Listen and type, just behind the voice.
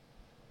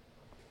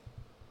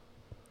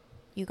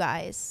You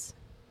guys,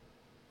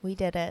 we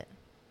did it.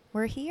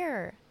 We're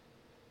here.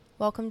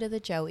 Welcome to the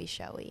Joey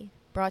Showie,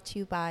 brought to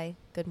you by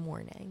Good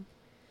Morning,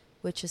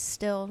 which is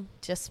still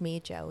just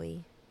me,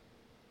 Joey.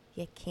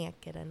 You can't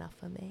get enough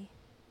of me.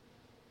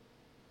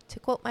 To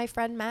quote my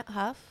friend Matt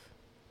Huff,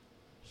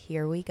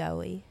 here we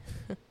go-y.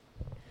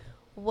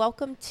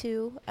 Welcome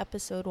to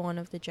episode 1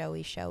 of the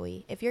Joey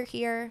Showie. If you're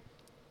here,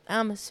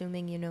 I'm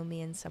assuming you know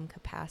me in some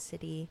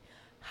capacity.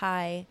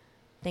 Hi,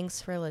 thanks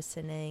for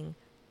listening.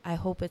 I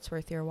hope it's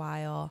worth your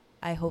while.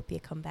 I hope you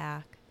come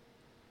back.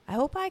 I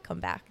hope I come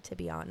back, to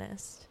be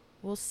honest.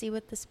 We'll see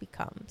what this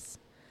becomes.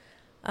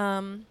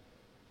 I've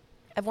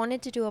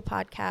wanted to do a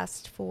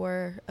podcast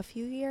for a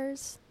few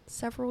years,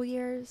 several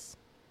years.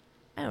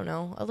 I don't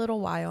know, a little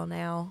while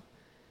now.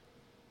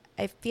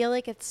 I feel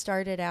like it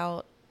started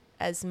out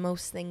as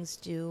most things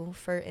do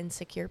for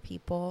insecure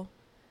people.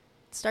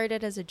 It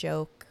started as a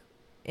joke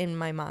in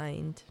my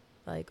mind.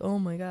 Like, oh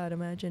my God,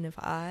 imagine if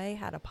I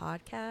had a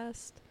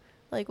podcast.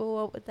 Like, well,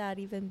 what would that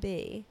even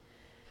be?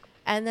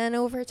 And then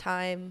over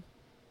time,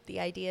 the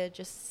idea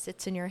just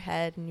sits in your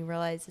head and you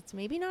realize it's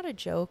maybe not a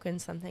joke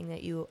and something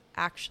that you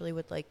actually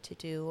would like to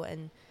do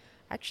and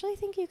actually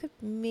think you could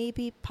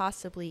maybe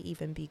possibly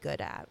even be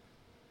good at.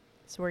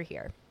 So we're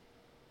here.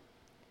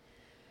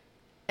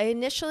 I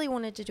initially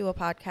wanted to do a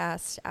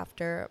podcast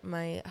after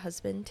my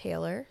husband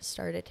Taylor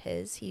started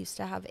his. He used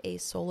to have a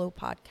solo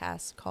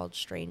podcast called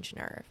Strange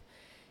Nerve.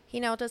 He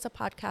now does a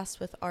podcast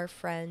with our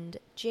friend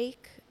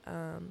Jake.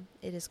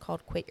 It is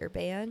called Quit Your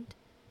Band.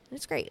 And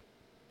it's great.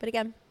 But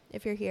again,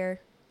 if you're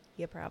here,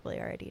 you probably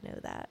already know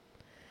that.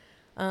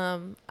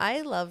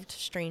 I loved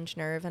Strange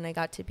Nerve and I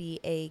got to be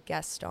a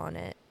guest on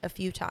it a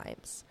few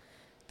times.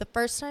 The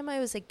first time I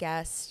was a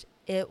guest,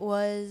 it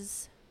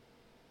was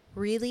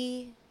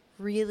really,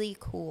 really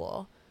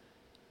cool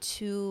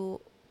to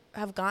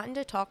have gotten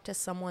to talk to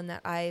someone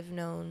that I've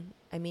known,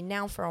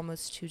 now for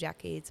almost 2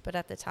 decades, but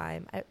at the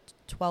time,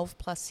 12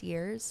 plus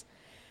years.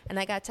 And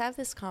I got to have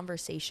this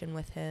conversation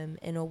with him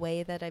in a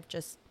way that I've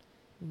just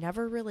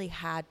never really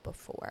had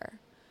before.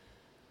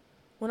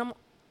 When I'm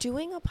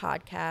doing a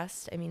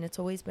podcast, it's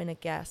always been a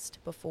guest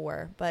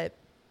before, but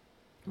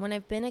when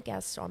I've been a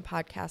guest on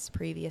podcasts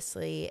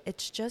previously,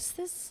 it's just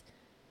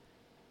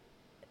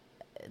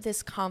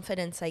this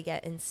confidence I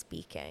get in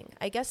speaking.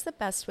 I guess the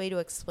best way to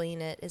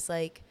explain it is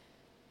like,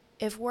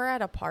 if we're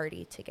at a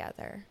party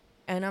together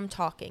and I'm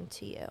talking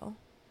to you,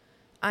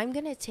 I'm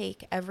going to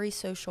take every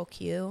social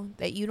cue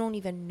that you don't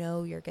even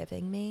know you're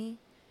giving me,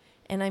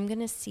 and I'm going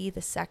to see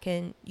the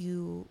second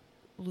you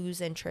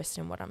lose interest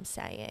in what I'm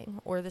saying,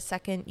 or the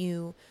second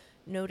you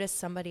notice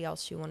somebody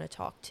else you want to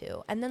talk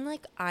to. And then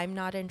I'm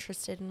not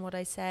interested in what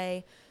I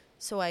say,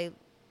 so I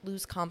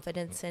lose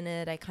confidence in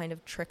it. I kind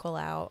of trickle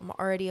out. I'm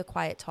already a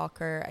quiet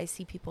talker. I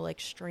see people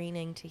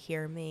straining to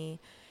hear me.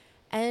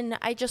 And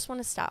I just want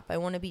to stop. I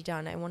want to be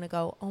done. I want to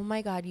go, oh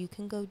my God, you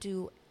can go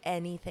do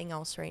anything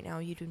else right now.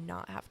 You do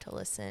not have to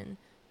listen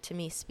to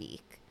me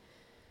speak.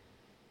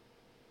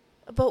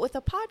 But with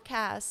a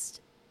podcast,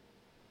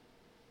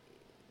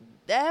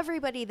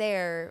 everybody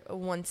there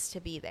wants to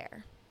be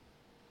there.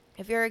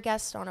 If you're a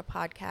guest on a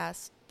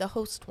podcast, the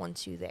host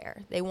wants you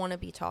there. They want to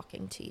be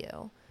talking to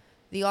you.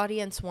 The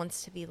audience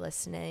wants to be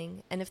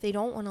listening. And if they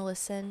don't want to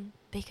listen,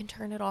 they can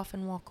turn it off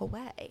and walk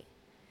away.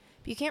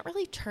 But you can't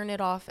really turn it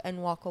off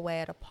and walk away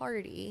at a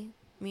party.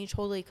 You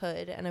totally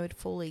could, and I would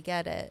fully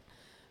get it.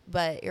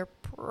 But you're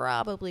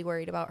probably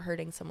worried about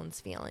hurting someone's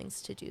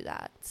feelings to do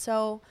that.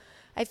 So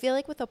I feel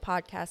like with a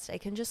podcast, I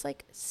can just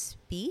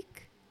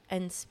speak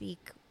and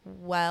speak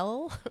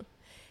well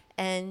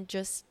and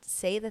just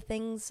say the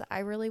things I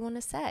really want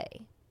to say.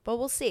 But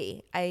we'll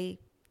see.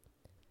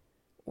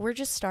 We're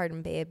just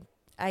starting, babe.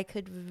 I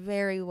could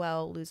very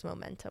well lose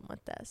momentum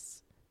with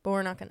this, but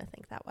we're not going to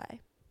think that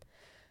way.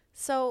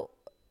 So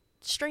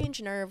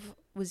Strange Nerve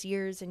was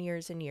years and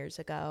years and years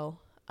ago.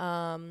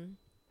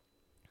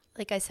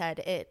 Like I said,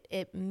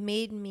 it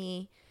made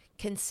me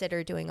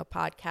consider doing a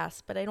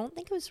podcast, but I don't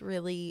think it was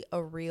really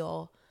a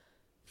real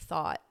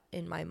thought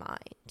in my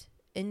mind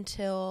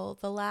until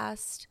the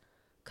last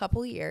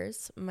couple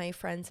years. My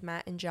friends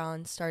Matt and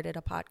John started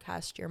a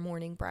podcast, Your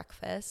Morning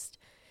Breakfast,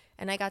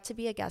 and I got to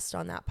be a guest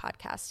on that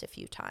podcast a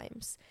few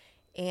times,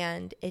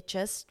 and it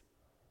just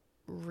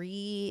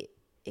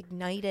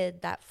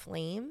reignited that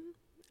flame.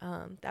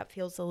 That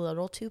feels a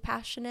little too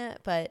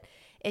passionate, but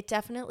it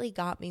definitely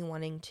got me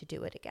wanting to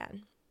do it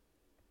again.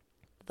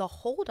 The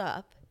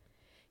holdup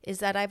is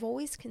that I've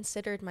always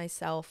considered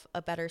myself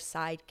a better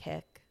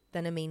sidekick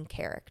than a main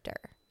character.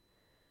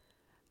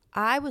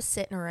 I was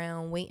sitting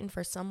around waiting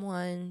for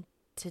someone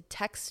to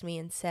text me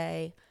and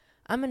say,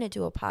 I'm going to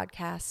do a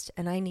podcast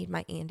and I need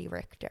my Andy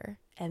Richter,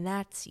 and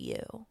that's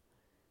you.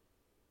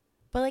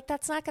 But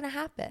that's not going to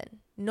happen.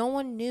 No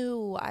one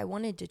knew I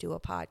wanted to do a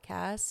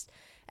podcast.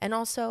 And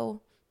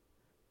also,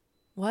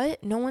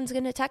 what? No one's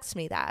going to text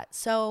me that.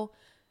 So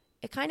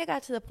it kind of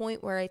got to the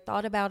point where I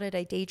thought about it.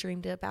 I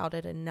daydreamed about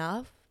it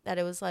enough that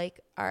it was like,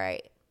 all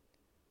right,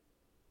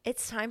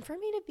 it's time for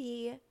me to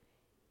be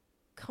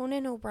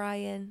Conan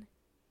O'Brien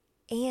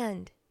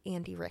and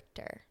Andy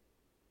Richter.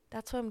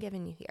 That's what I'm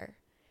giving you here.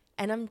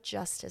 And I'm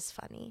just as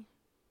funny.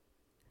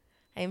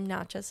 I am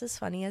not just as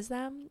funny as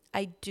them.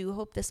 I do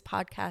hope this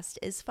podcast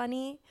is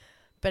funny,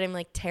 but I'm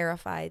like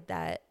terrified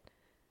that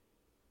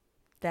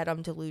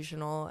I'm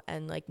delusional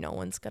and like no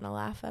one's going to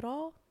laugh at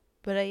all.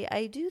 But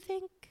I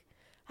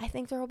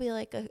think there will be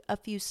like a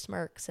few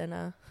smirks and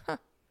that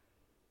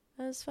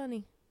was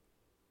funny.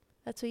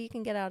 That's what you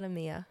can get out of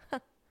me.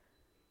 That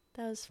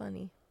was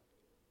funny.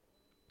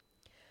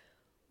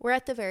 We're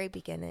at the very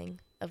beginning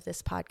of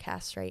this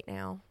podcast right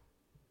now.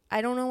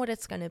 I don't know what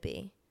it's going to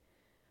be.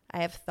 I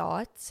have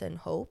thoughts and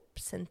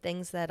hopes and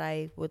things that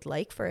I would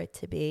like for it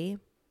to be,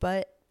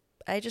 but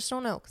I just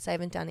don't know because I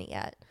haven't done it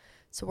yet.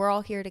 So we're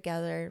all here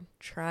together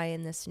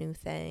trying this new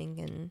thing,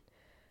 and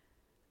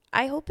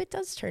I hope it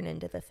does turn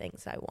into the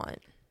things I want.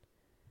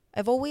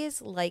 I've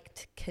always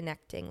liked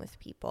connecting with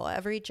people.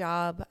 Every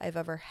job I've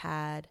ever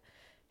had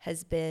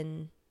has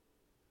been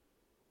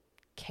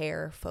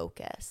care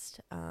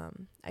focused.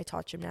 I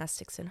taught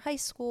gymnastics in high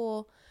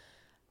school.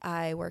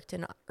 I worked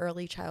in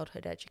early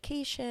childhood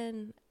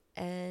education.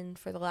 And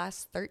for the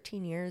last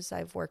 13 years,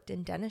 I've worked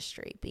in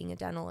dentistry, being a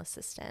dental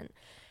assistant.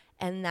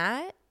 And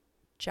that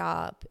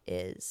job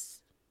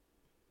is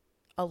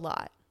a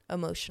lot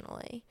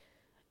emotionally.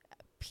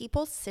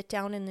 People sit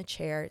down in the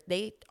chair.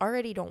 They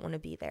already don't want to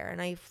be there. And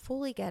I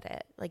fully get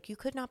it. Like, you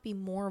could not be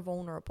more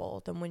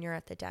vulnerable than when you're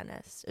at the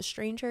dentist. A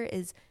stranger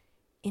is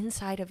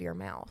inside of your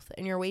mouth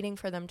and you're waiting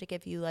for them to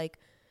give you like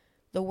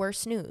the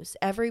worst news.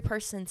 Every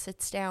person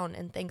sits down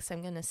and thinks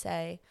I'm going to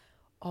say,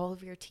 all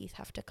of your teeth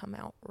have to come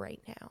out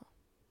right now.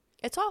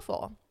 It's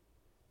awful.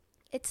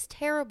 It's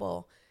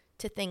terrible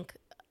to think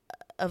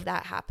of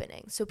that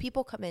happening. So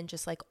people come in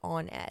just like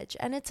on edge,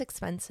 and it's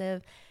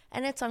expensive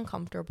and it's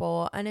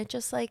uncomfortable, and it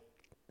just like,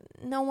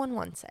 no one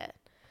wants it.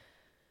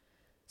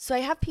 So I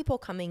have people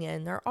coming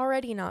in, they're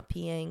already not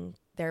being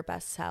their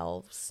best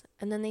selves,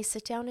 and then they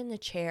sit down in the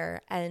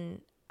chair,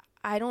 and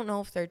I don't know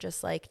if they're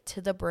just like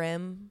to the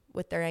brim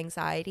with their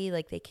anxiety,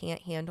 like they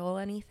can't handle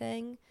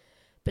anything,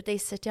 but they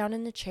sit down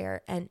in the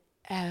chair and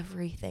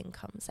everything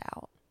comes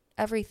out.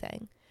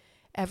 Everything.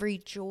 Every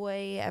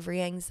joy,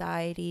 every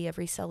anxiety,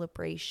 every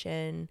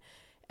celebration,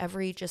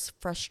 every just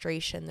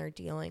frustration they're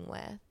dealing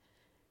with.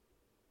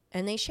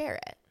 And they share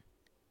it.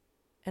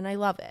 And I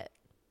love it.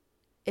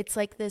 It's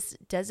like this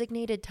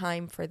designated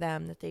time for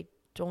them that they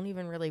don't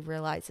even really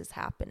realize is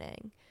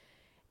happening.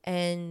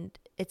 And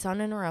it's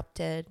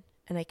uninterrupted,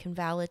 and I can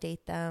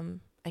validate them.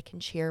 I can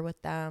cheer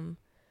with them.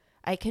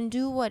 I can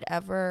do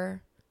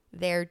whatever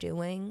they're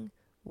doing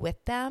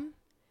with them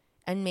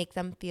and make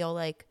them feel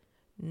like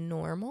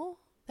normal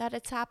that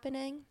it's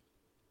happening.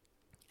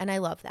 And I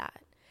love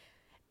that.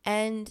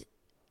 And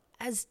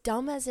as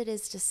dumb as it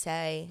is to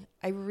say,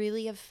 I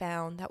really have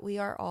found that we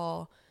are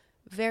all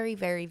very,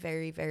 very,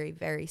 very, very,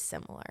 very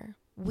similar.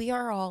 We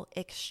are all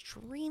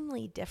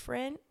extremely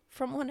different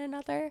from one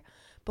another,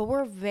 but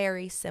we're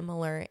very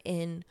similar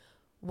in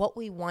what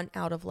we want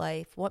out of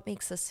life, what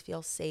makes us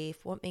feel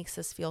safe, what makes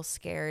us feel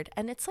scared.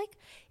 And it's like,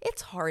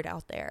 it's hard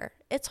out there.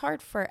 It's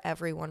hard for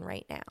everyone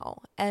right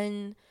now.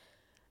 And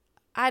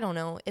I don't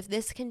know if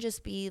this can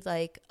just be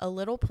like a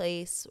little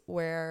place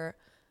where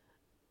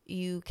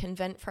you can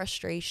vent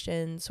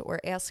frustrations or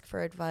ask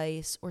for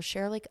advice or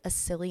share like a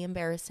silly,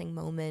 embarrassing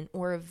moment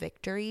or a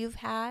victory you've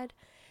had,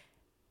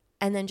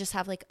 and then just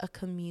have like a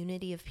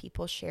community of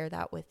people share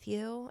that with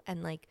you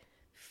and like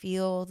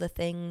feel the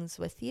things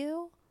with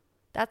you.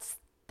 That's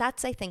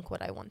I think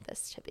what I want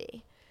this to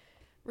be.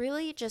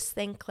 Really just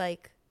think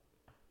like,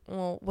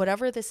 well,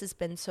 whatever this has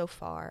been so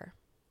far,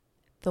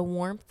 the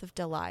warmth of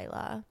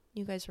Delilah.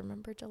 You guys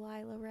remember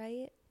Delilah,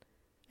 right?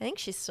 I think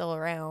she's still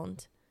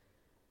around.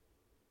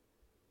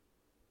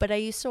 But I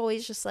used to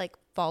always just like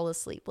fall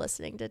asleep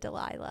listening to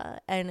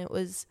Delilah, and it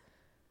was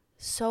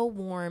so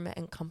warm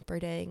and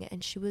comforting,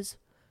 and she was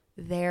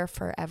there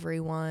for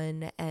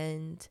everyone,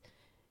 and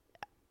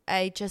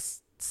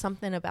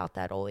something about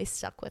that always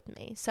stuck with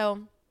me.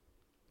 So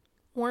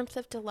warmth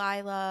of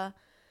Delilah,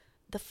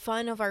 the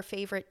fun of our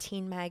favorite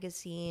teen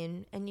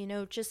magazine, and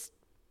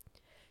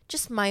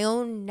just my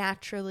own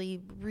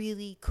naturally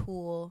really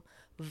cool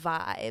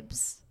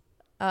vibes.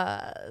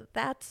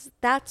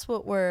 That's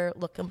what we're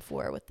looking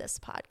for with this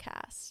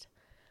podcast.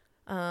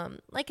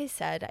 Like I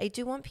said, I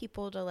do want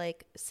people to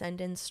like send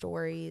in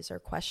stories or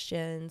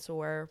questions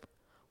or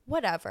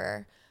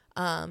whatever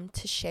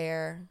to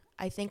share.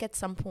 I think at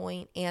some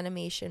point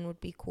animation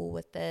would be cool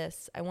with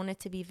this. I want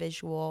it to be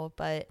visual,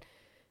 but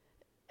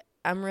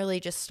I'm really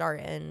just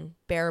starting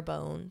bare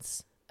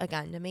bones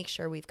again to make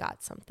sure we've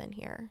got something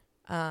here.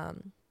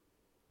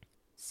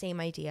 Same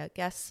idea.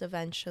 Guests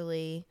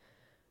eventually,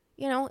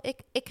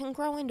 it can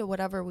grow into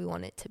whatever we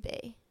want it to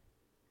be.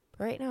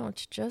 But right now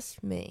it's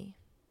just me.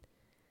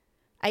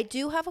 I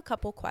do have a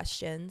couple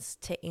questions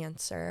to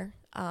answer.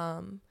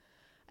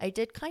 I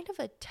did kind of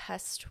a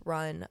test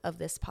run of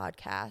this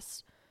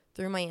podcast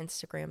through my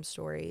Instagram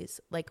stories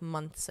like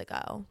months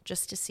ago,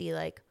 just to see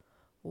like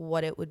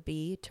what it would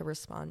be to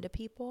respond to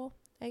people,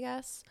 I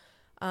guess.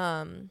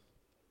 And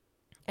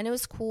it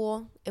was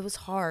cool. It was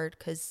hard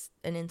because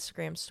an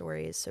Instagram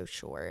story is so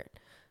short.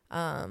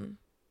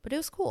 But it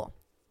was cool.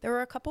 There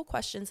were a couple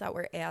questions that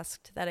were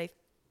asked that I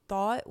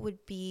thought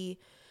would be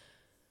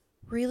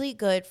really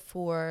good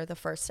for the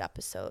first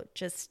episode.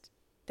 Just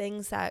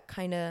things that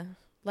kind of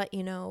let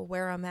you know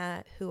where I'm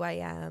at, who I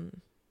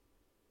am,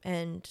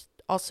 and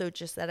also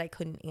just that I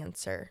couldn't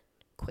answer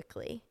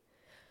quickly.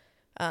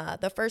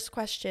 The first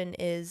question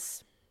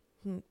is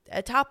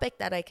a topic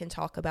that I can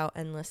talk about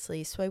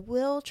endlessly, so I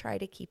will try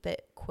to keep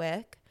it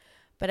quick.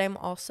 But I'm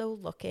also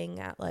looking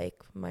at like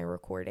my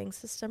recording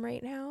system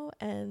right now,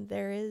 and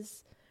there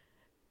is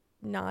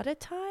not a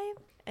time.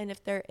 And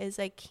if there is,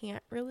 I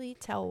can't really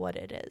tell what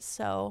it is.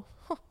 So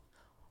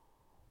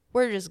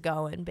we're just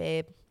going,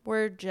 babe.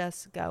 We're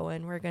just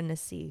going. We're going to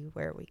see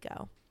where we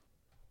go.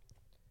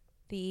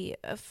 The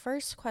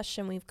first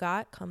question we've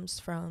got comes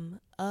from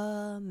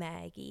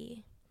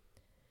Maggie.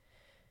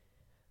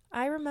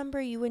 I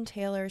remember you and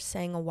Taylor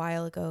saying a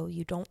while ago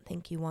you don't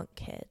think you want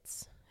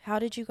kids. How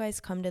did you guys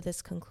come to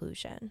this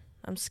conclusion?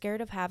 I'm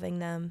scared of having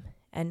them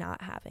and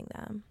not having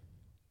them.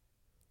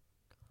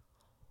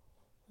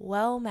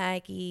 Well,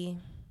 Maggie,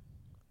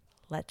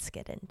 let's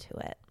get into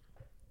it.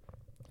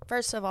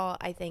 First of all,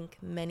 I think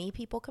many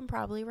people can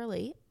probably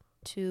relate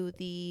to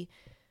the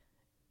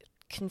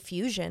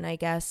confusion, I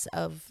guess,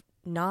 of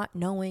not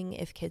knowing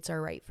if kids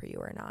are right for you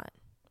or not.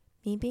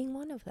 Me being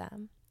one of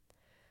them.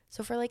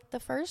 So for like the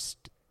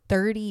first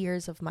 30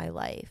 years of my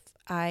life,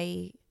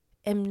 I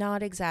am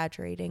not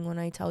exaggerating when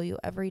I tell you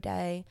every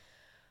day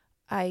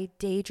I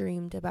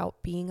daydreamed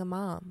about being a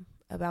mom,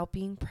 about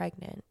being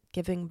pregnant,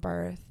 giving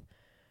birth,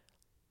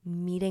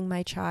 meeting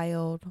my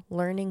child,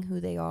 learning who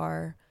they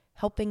are,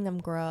 helping them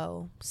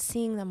grow,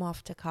 seeing them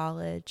off to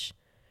college,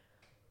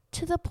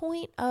 to the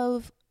point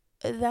of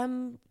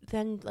them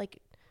then like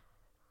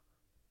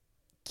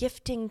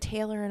gifting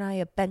Taylor and I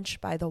a bench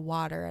by the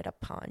water at a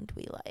pond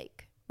we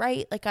like,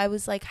 right? Like I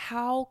was like,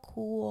 how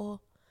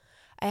cool.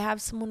 I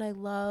have someone I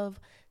love,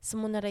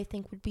 someone that I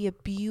think would be a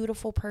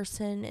beautiful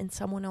person in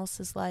someone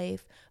else's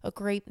life, a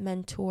great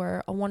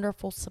mentor, a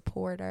wonderful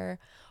supporter.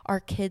 Our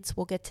kids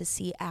will get to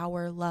see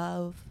our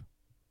love,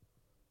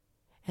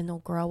 and they'll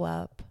grow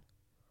up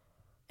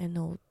and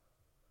they'll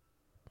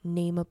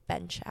name a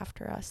bench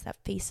after us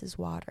that faces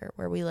water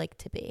where we like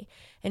to be.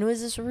 And it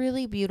was this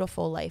really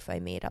beautiful life I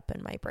made up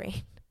in my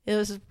brain. It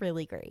was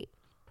really great.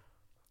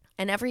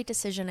 And every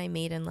decision I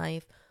made in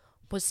life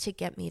was to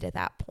get me to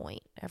that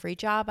point. Every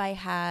job I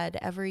had,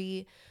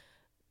 every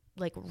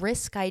like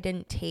risk I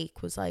didn't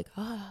take was like,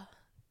 oh,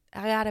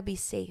 I gotta be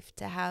safe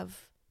to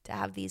have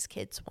these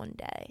kids one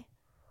day.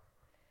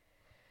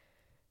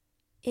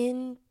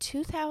 In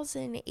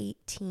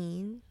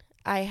 2018,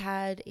 I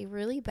had a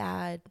really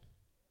bad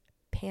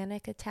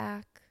panic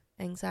attack,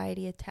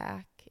 anxiety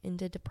attack,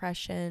 into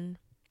depression.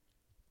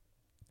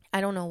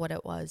 I don't know what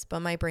it was, but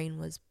my brain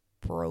was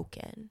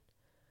broken.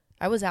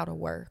 I was out of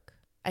work.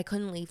 I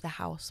couldn't leave the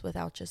house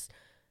without just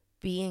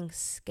being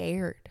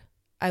scared.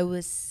 I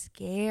was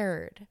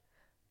scared,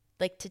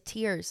 like to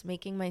tears,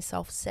 making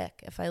myself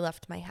sick if I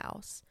left my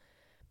house.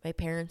 My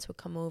parents would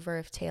come over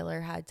if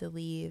Taylor had to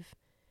leave.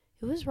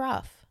 It was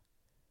rough.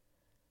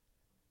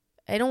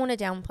 I don't want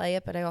to downplay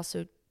it, but I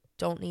also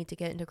don't need to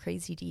get into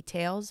crazy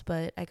details.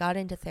 But I got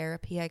into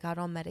therapy. I got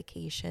on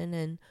medication.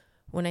 And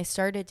when I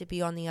started to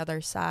be on the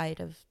other side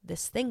of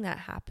this thing that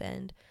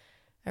happened,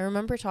 I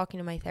remember talking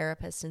to my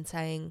therapist and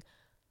saying,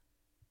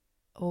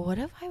 what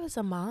if I was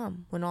a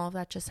mom when all of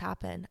that just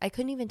happened? I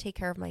couldn't even take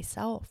care of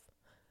myself.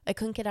 I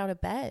couldn't get out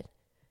of bed.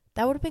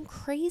 That would have been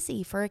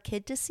crazy for a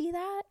kid to see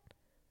that.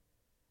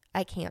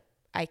 I can't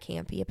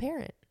be a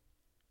parent.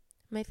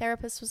 My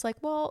therapist was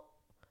like, well,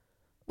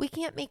 we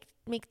can't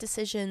make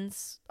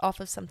decisions off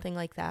of something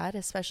like that,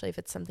 especially if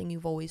it's something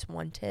you've always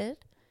wanted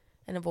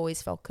and have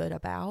always felt good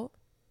about.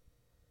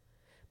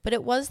 But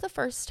it was the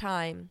first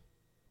time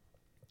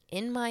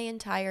in my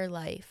entire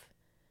life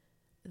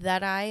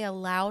that I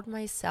allowed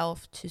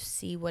myself to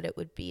see what it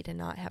would be to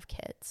not have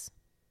kids.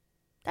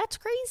 That's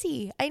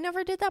crazy. I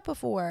never did that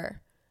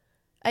before.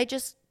 I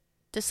just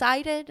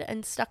decided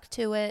and stuck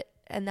to it,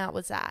 and that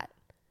was that.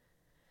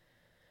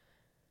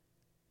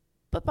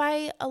 But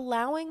by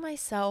allowing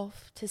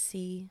myself to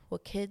see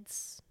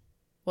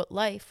what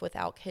life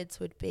without kids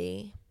would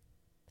be,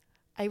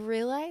 I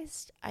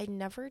realized I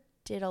never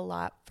did a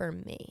lot for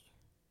me.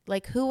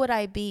 Like, who would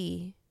I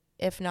be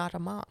if not a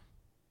mom?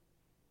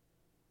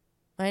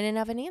 I didn't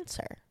have an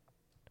answer.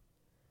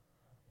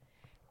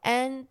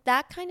 And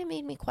that kind of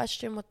made me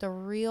question what the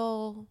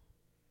real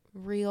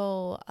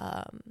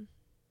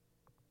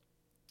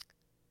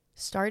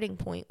starting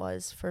point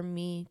was for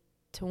me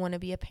to want to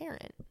be a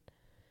parent.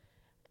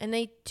 And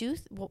I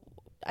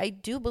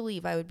do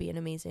believe I would be an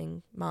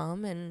amazing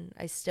mom, and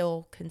I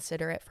still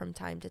consider it from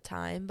time to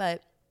time.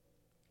 But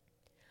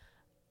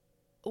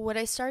what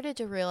I started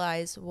to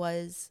realize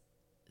was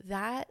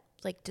that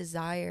like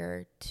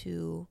desire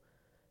to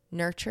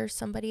nurture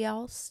somebody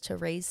else, to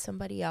raise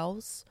somebody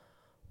else,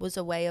 was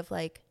a way of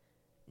like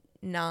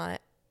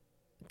not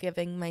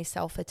giving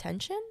myself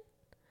attention.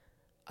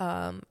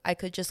 I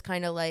could just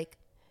kind of like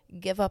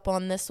give up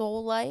on this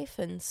old life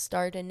and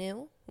start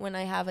anew when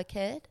I have a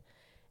kid.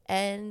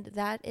 And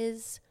that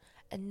is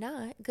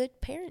not good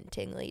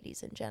parenting,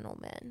 ladies and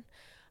gentlemen.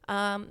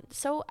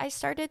 So I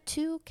started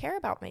to care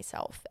about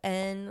myself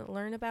and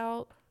learn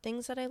about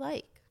things that I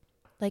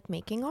like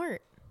making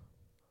art,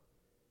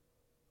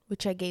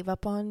 which I gave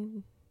up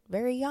on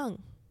very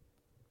young.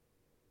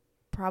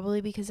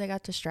 Probably because I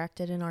got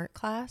distracted in art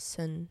class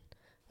and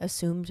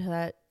assumed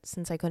that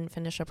since I couldn't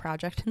finish a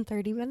project in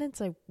 30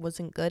 minutes, I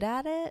wasn't good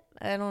at it.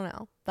 I don't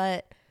know.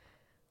 But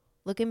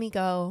look at me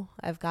go.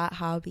 I've got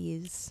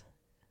hobbies.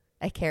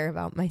 I care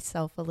about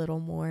myself a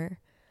little more.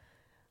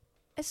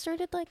 I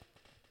started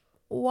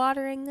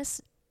watering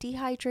this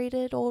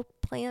dehydrated old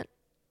plant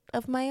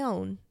of my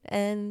own,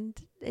 and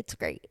it's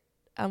great.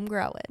 I'm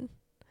growing.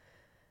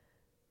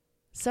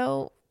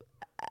 So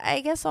I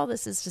guess all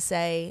this is to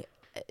say,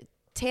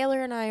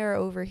 Taylor and I are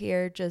over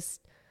here just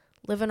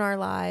living our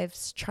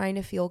lives, trying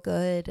to feel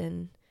good.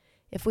 And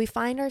if we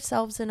find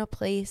ourselves in a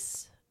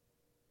place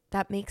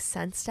that makes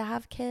sense to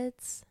have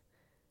kids,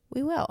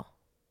 we will.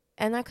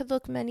 And that could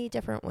look many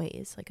different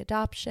ways, like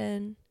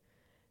adoption.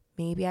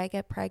 Maybe I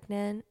get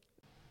pregnant.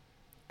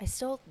 I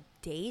still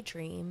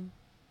daydream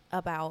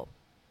about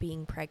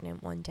being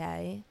pregnant one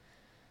day.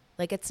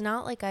 It's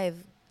not like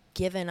I've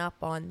given up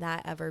on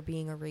that ever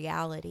being a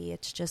reality.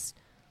 It's just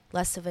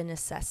less of a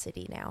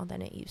necessity now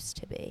than it used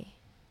to be.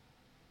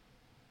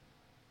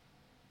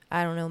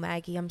 I don't know,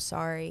 Maggie, I'm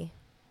sorry.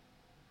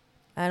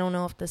 I don't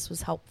know if this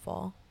was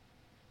helpful.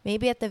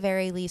 Maybe at the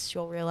very least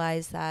you'll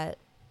realize that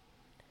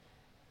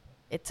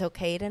it's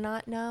okay to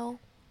not know.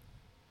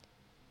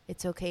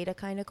 It's okay to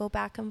kind of go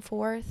back and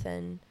forth,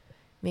 and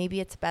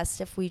maybe it's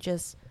best if we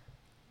just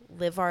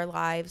live our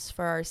lives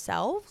for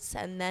ourselves,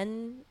 and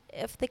then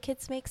if the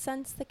kids make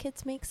sense, the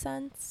kids make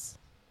sense.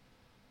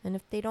 And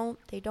if they don't,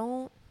 they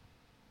don't.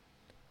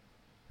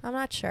 I'm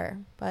not sure,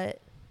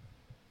 but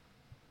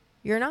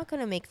you're not going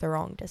to make the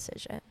wrong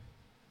decision.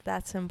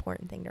 That's an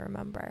important thing to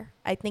remember.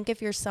 I think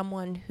if you're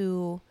someone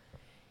who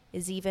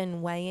is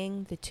even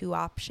weighing the two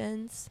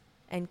options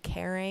and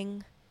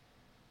caring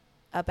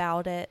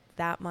about it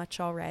that much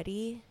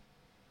already,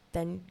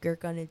 then you're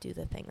going to do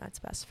the thing that's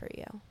best for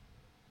you.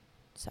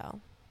 So,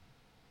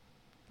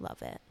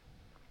 love it.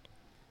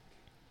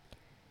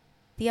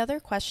 The other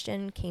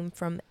question came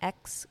from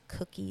X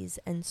Cookies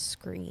and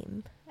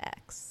Scream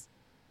X.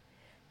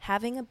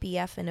 Having a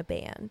BF in a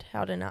band,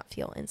 how to not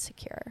feel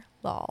insecure.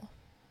 Lol.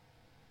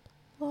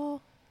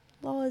 Lol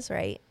is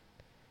right.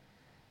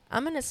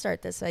 I'm going to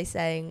start this by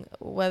saying,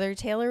 whether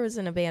Taylor was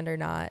in a band or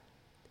not,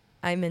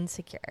 I'm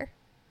insecure.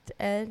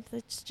 And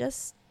it's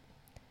just,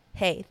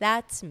 hey,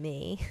 that's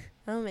me.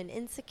 I'm an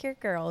insecure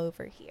girl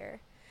over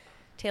here.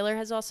 Taylor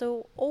has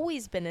also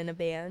always been in a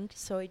band,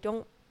 so I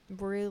don't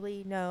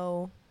really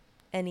know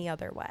any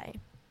other way.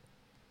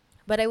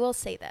 But I will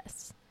say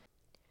this.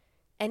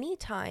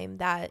 Anytime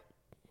that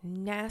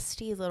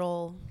nasty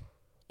little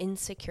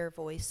insecure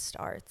voice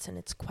starts and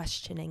it's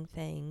questioning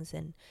things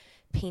and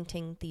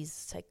painting these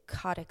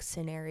psychotic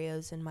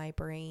scenarios in my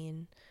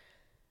brain,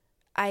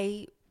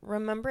 I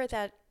remember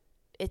that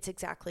it's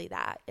exactly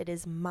that. It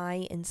is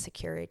my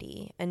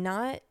insecurity and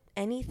not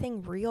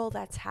anything real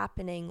that's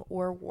happening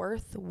or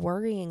worth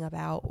worrying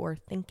about or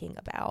thinking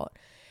about.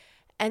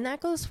 And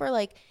that goes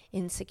for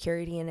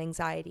insecurity and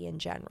anxiety in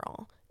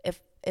general.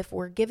 If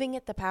we're giving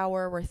it the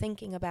power, we're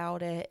thinking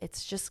about it,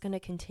 it's just going to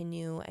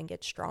continue and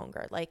get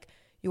stronger.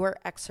 You're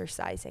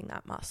exercising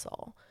that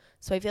muscle.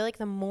 So I feel like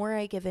the more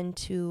I give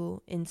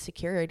into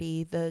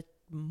insecurity, the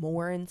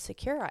more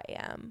insecure I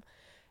am.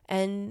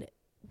 And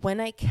when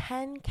I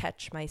can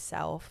catch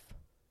myself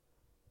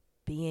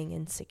being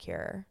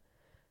insecure,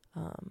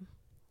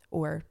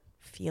 or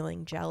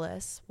feeling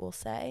jealous, we'll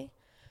say,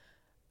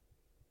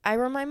 I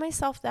remind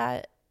myself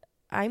that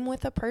I'm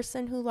with a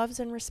person who loves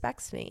and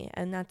respects me,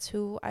 and that's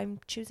who I'm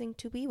choosing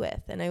to be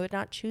with. And I would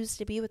not choose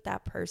to be with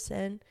that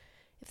person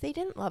if they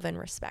didn't love and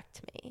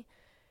respect me.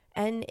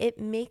 And it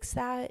makes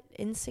that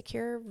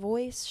insecure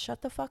voice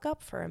shut the fuck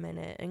up for a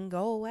minute and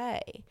go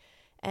away.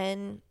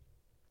 And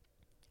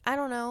I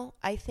don't know.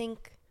 I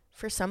think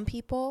for some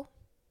people,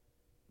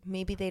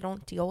 maybe they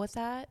don't deal with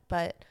that,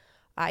 but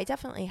I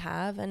definitely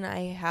have, and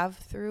I have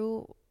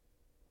through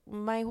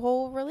my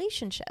whole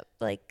relationship.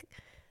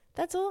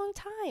 That's a long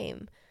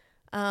time.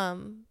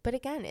 But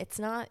again, it's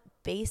not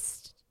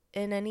based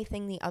in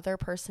anything the other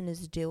person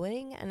is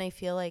doing. And I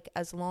feel like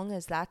as long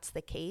as that's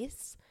the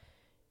case,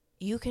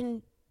 you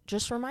can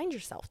just remind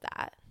yourself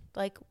that.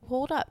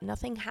 Hold up,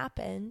 nothing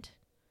happened.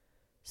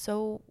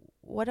 So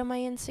what am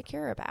I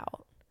insecure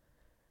about?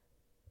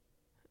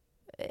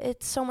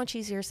 It's so much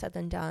easier said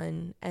than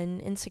done,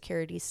 and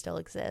insecurities still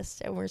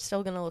exist, and we're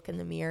still going to look in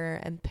the mirror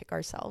and pick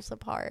ourselves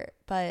apart.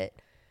 But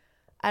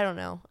I don't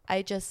know.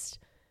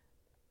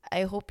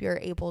 I hope you're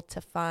able to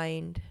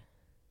find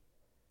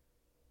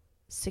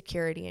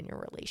security in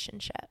your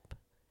relationship.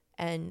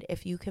 And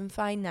if you can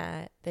find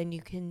that, then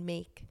you can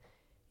make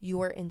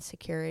your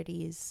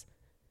insecurities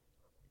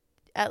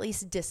at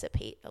least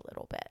dissipate a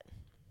little bit.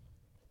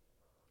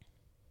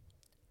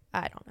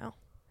 I don't know.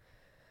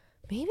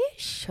 Maybe I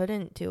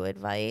shouldn't do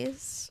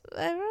advice.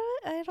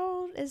 I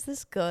don't, is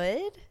this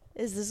good?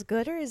 Is this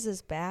good or is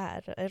this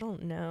bad? I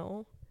don't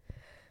know.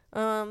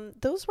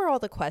 Those were all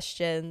the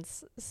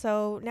questions.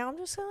 So now I'm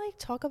just gonna like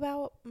talk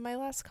about my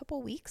last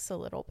couple weeks a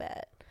little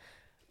bit.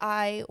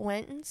 I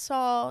went and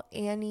saw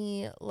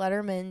Annie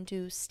Letterman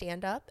do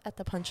stand up at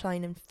the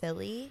Punchline in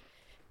Philly,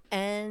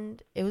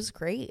 and it was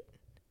great.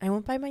 I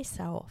went by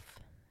myself.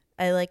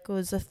 I like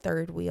was a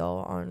third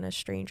wheel on a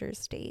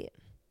stranger's date,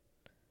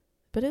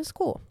 but it was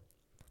cool.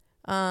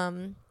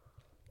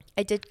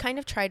 I did kind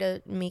of try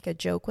to make a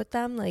joke with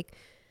them, like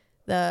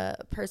the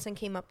person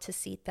came up to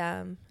seat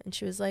them and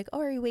she was like,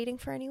 "Oh, are you waiting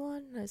for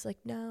anyone?" And I was like,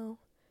 "No."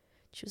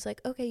 She was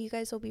like, "Okay, you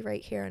guys will be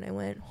right here." And I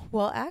went,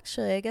 "Well,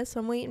 actually, I guess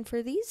I'm waiting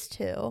for these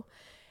two."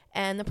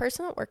 And the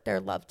person that worked there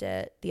loved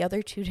it. The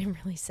other two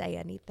didn't really say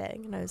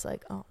anything. And I was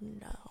like, "Oh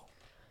no,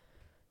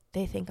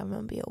 they think I'm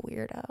going to be a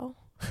weirdo."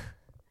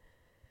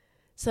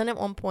 So then at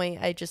one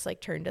point I just like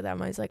turned to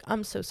them. I was like,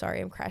 "I'm so sorry,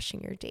 I'm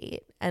crashing your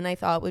date." And I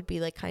thought it would be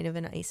like kind of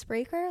an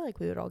icebreaker. Like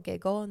we would all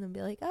giggle and then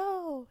be like,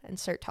 "Oh," and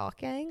start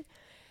talking.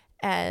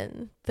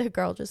 And the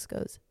girl just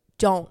goes,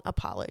 "Don't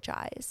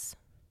apologize."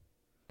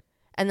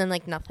 And then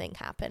like nothing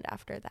happened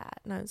after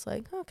that. And I was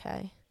like,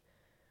 okay,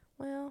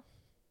 well,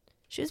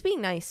 she was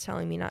being nice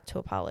telling me not to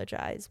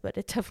apologize, but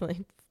it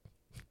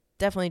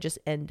definitely just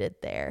ended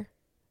there.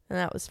 And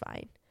that was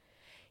fine.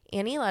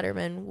 Annie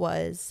Letterman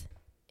was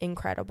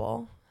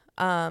incredible.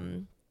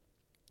 So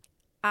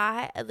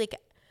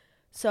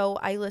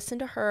I listened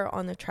to her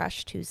on the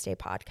Trash Tuesday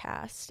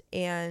podcast,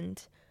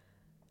 and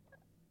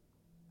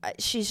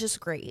she's just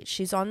great.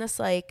 She's on this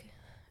like,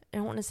 I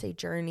don't want to say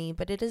journey,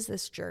 but it is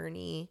this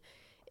journey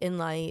in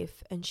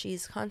life, and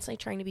she's constantly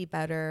trying to be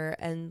better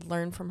and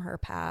learn from her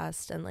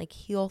past and like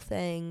heal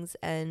things,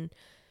 and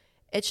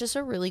it's just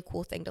a really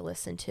cool thing to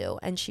listen to.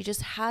 And she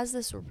just has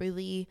this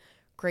really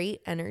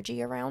great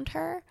energy around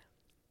her,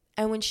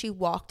 and when she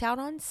walked out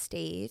on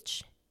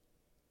stage,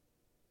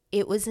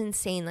 it was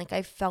insane. Like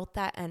I felt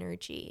that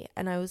energy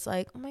and I was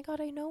like, "Oh my God,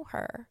 I know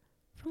her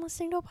from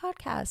listening to a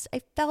podcast."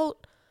 I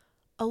felt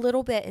a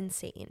little bit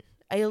insane.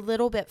 I a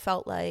little bit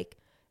felt like,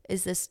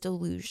 is this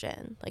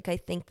delusion? Like, I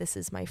think this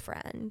is my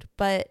friend.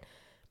 But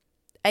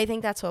I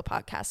think that's what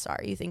podcasts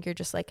are. You think you're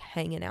just like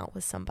hanging out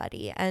with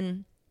somebody.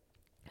 And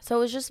so it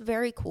was just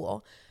very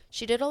cool.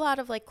 She did a lot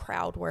of like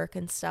crowd work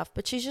and stuff,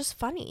 but she's just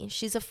funny.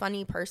 She's a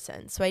funny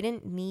person. So I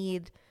didn't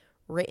need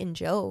written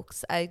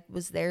jokes. I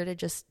was there to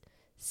just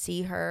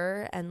see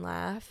her and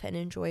laugh and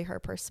enjoy her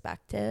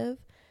perspective.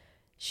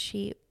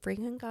 She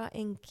freaking got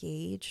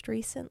engaged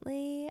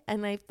recently,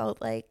 and I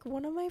felt like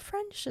one of my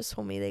friends just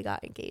told me they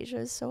got engaged. I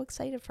was so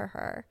excited for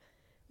her.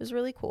 It was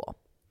really cool.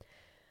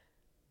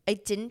 I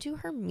didn't do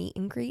her meet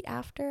and greet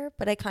after,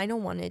 but I kind of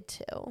wanted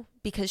to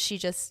because she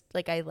just,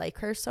 like, I like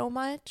her so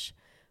much.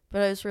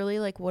 But I was really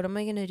like, what am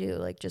I going to do?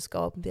 Like, just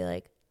go up and be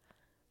like,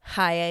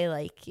 "Hi, I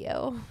like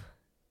you."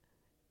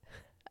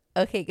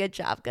 Okay, good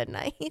job. Good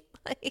night.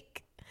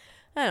 Like,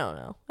 I don't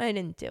know. I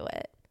didn't do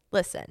it.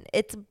 Listen,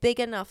 it's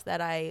big enough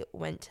that I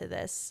went to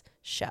this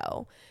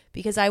show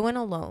because I went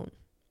alone.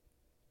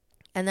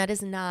 And that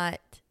is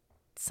not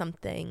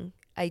something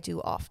I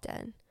do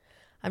often.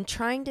 I'm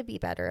trying to be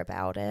better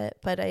about it,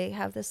 but I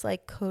have this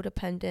like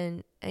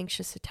codependent,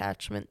 anxious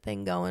attachment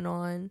thing going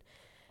on.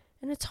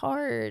 And it's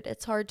hard.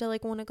 It's hard to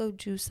like want to go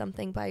do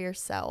something by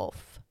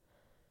yourself.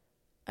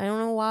 I don't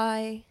know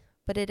why,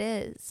 but it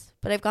is.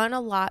 But I've gotten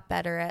a lot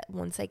better at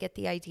once I get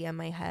the idea in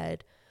my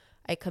head,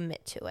 I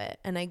commit to it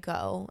and I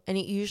go, and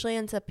it usually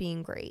ends up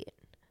being great.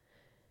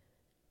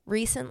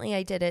 Recently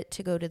I did it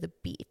to go to the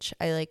beach.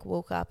 I like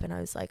woke up and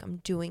I was like, I'm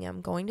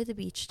going to the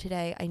beach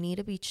today. I need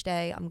a beach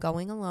day. I'm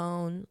going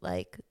alone.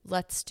 Like,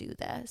 let's do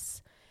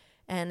this.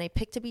 And I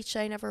picked a beach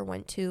that I never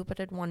went to, but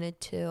I'd wanted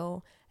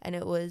to. And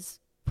it was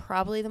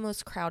probably the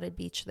most crowded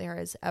beach there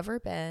has ever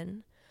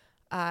been.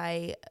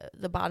 The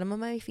bottom of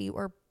my feet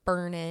were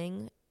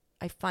burning.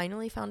 I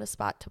finally found a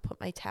spot to put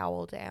my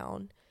towel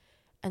down.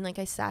 And like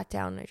I sat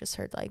down and I just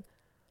heard like,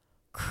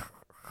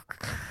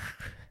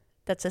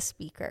 that's a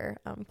speaker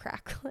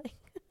crackling.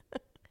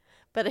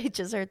 But I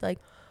just heard like,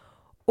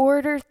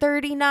 "Order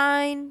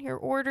 39, your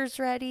order's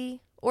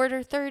ready.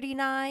 Order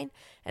 39.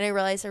 And I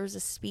realized there was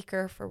a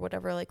speaker for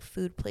whatever like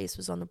food place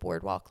was on the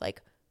boardwalk,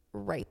 like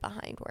right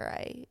behind where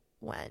I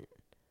went.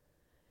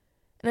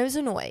 And I was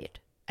annoyed.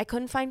 I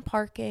couldn't find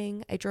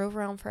parking. I drove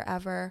around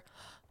forever.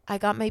 I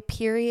got my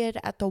period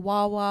at the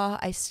Wawa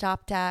I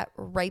stopped at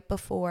right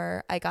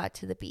before I got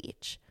to the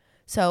beach.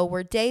 So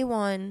we're day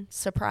one,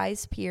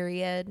 surprise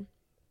period.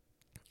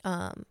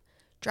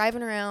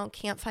 Driving around,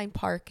 can't find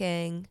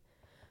parking.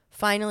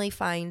 Finally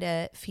find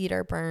it. Feet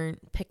are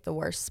burnt. Pick the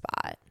worst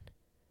spot.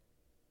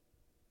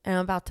 And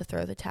I'm about to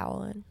throw the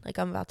towel in. Like,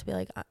 I'm about to be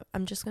like,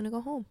 I'm just going to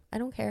go home. I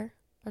don't care.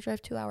 I'll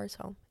drive 2 hours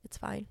home. It's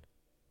fine.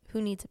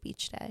 Who needs a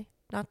beach day?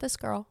 Not this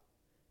girl.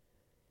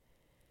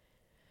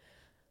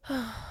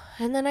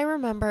 And then I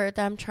remember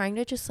that I'm trying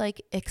to just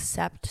like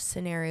accept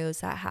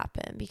scenarios that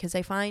happen, because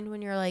I find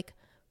when you're like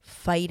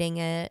fighting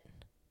it,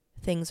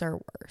 things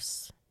are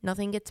worse.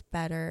 nothing gets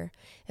better.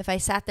 If I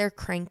sat there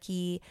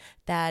cranky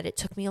that it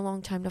took me a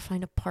long time to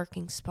find a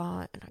parking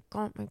spot and I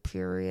got my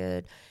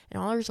period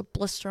and there's a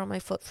blister on my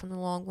foot from the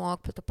long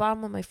walk, but the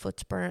bottom of my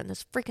foot's burnt and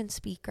this freaking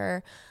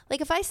speaker.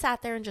 Like, if I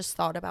sat there and just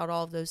thought about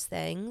all of those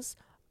things,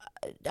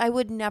 I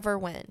would never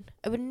win.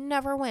 I would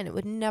never win. It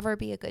would never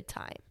be a good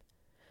time.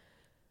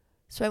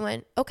 So I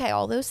went, okay,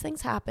 all those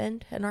things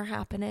happened and are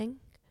happening,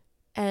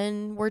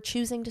 and we're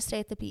choosing to stay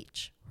at the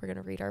beach. We're going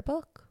to read our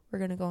book. We're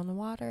going to go in the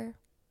water.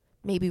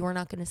 Maybe we're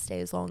not going to stay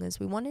as long as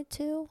we wanted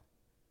to,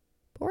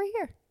 but we're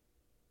here.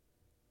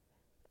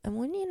 And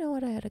wouldn't you know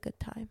it, I had a good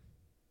time.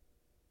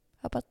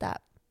 How about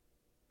that?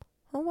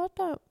 How about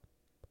that?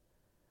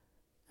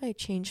 I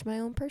changed my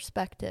own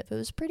perspective. It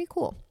was pretty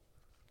cool.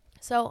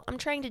 So I'm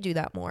trying to do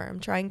that more. I'm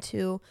trying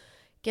to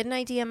get an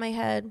idea in my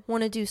head,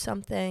 want to do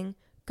something,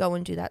 go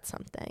and do that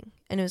something.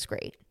 And it was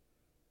great.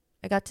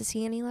 I got to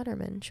see Annie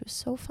Letterman. She was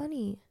so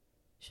funny.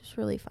 She was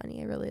really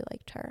funny. I really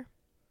liked her.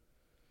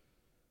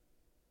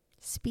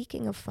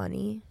 Speaking of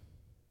funny,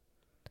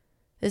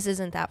 this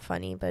isn't that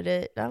funny, but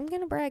I'm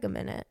going to brag a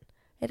minute.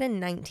 I had a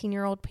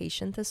 19-year-old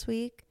patient this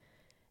week,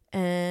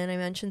 and I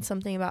mentioned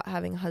something about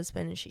having a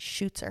husband, and she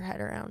shoots her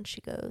head around.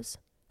 She goes,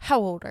 "How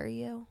old are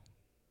you?"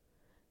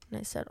 And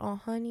I said, "Oh,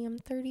 honey, I'm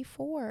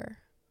 34.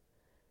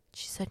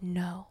 She said,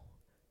 "No,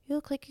 you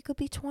look like you could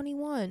be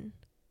 21.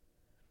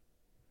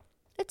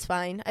 It's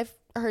fine. I've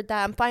heard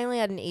that. I'm finally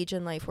at an age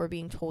in life where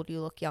being told you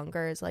look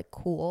younger is like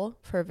cool.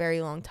 For a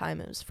very long time,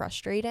 it was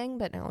frustrating,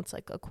 but now it's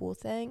like a cool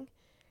thing.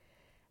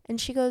 And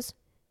she goes,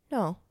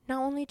 "No,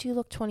 not only do you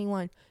look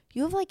 21,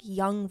 you have like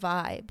young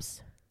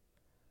vibes."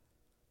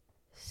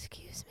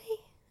 Excuse me?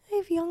 I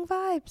have young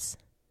vibes.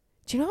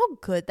 Do you know how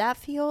good that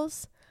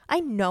feels? I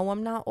know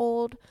I'm not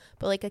old,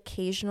 but like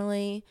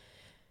occasionally,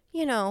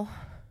 you know,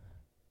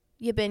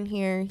 you've been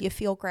here, you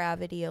feel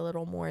gravity a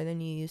little more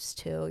than you used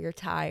to. You're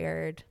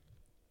tired.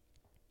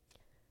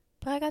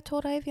 But I got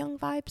told I have young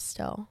vibes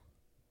still.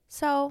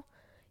 So,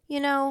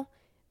 you know,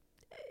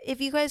 if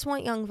you guys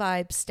want young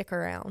vibes, stick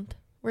around.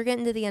 We're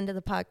getting to the end of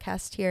the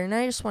podcast here, and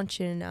I just want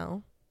you to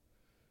know,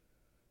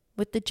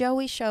 with the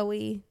Joey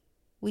Showie,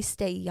 we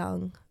stay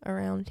young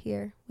around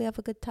here. We have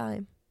a good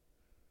time.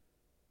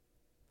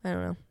 I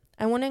don't know.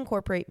 I want to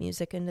incorporate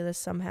music into this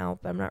somehow,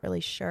 but I'm not really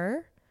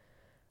sure.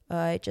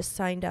 I just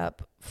signed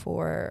up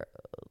for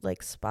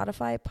like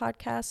Spotify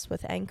podcasts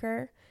with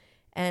Anchor,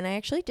 and I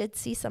actually did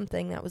see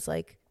something that was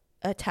like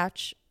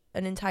attach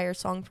an entire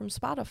song from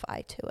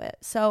Spotify to it.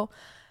 So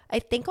I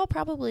think I'll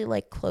probably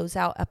like close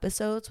out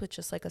episodes with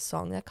just like a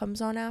song that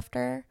comes on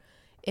after.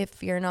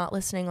 If you're not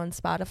listening on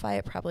Spotify,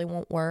 it probably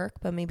won't work,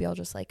 but maybe I'll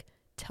just like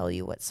tell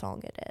you what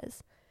song it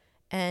is.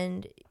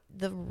 And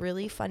the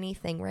really funny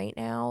thing right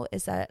now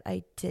is that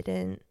I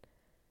didn't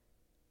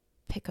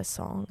pick a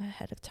song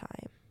ahead of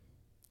time.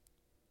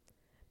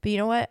 But you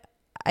know what?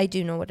 I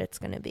do know what it's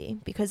going to be,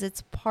 because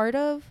it's part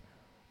of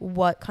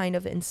what kind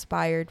of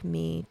inspired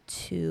me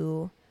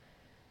to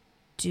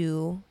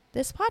do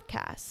this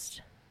podcast.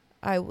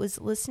 I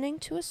was listening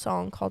to a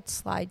song called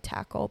Slide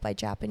Tackle by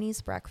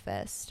Japanese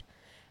Breakfast,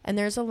 and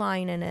there's a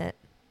line in it: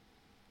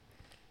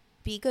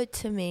 "Be good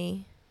to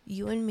me,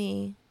 you and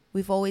me,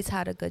 we've always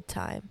had a good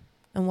time,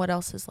 and what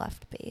else is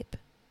left, babe?"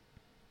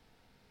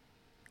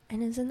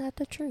 And isn't that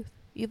the truth?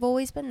 You've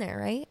always been there,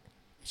 right?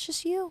 It's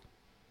just you.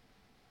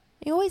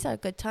 You always had a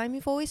good time.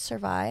 You've always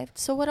survived.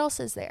 So what else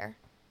is there?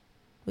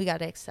 We got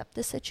to accept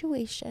the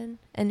situation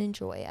and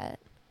enjoy it.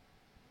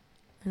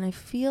 And I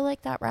feel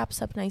like that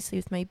wraps up nicely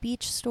with my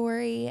beach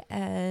story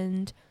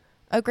and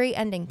a great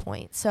ending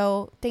point.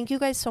 So thank you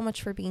guys so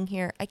much for being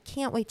here. I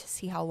can't wait to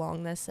see how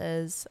long this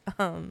is.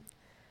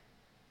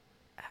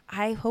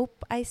 I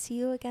hope I see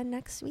you again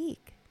next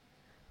week.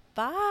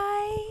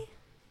 Bye.